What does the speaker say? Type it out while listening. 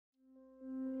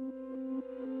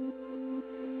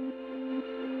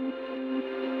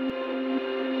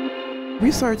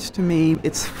Research to me,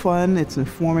 it's fun, it's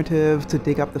informative to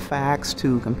dig up the facts,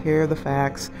 to compare the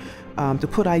facts, to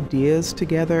put ideas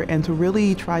together, and to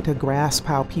really try to grasp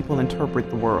how people interpret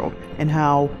the world and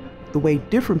how the way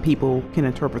different people can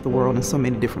interpret the world in so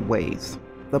many different ways.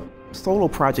 The solo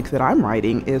project that I'm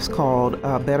writing is called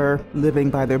Better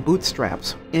Living by Their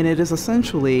Bootstraps, and it is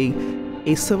essentially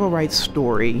a civil rights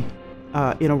story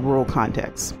in a rural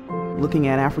context, looking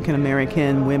at African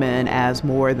American women as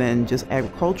more than just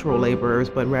agricultural laborers,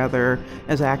 but rather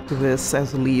as activists,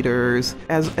 as leaders,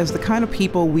 as the kind of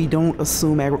people we don't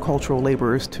assume agricultural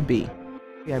laborers to be.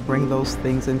 I bring those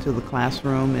things into the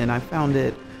classroom, and I found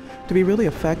it to be really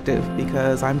effective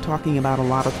because I'm talking about a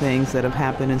lot of things that have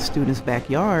happened in students'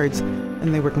 backyards,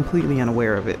 and they were completely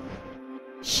unaware of it.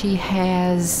 She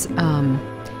has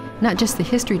not just the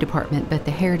history department, but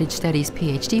the Heritage Studies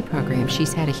PhD program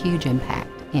she's had a huge impact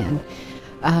in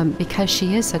because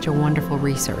she is such a wonderful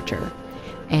researcher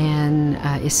and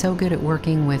is so good at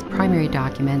working with primary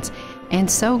documents and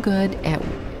so good at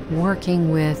working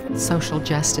with social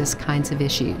justice kinds of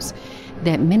issues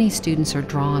that many students are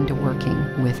drawn to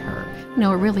working with her. You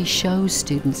know, it really shows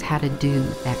students how to do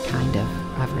that kind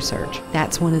of research.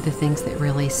 That's one of the things that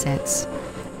really sets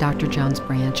Dr.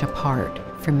 Jones-Branch apart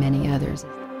from many others.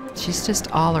 She's just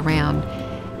all around,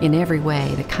 in every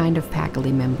way, the kind of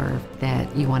faculty member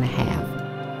that you want to have.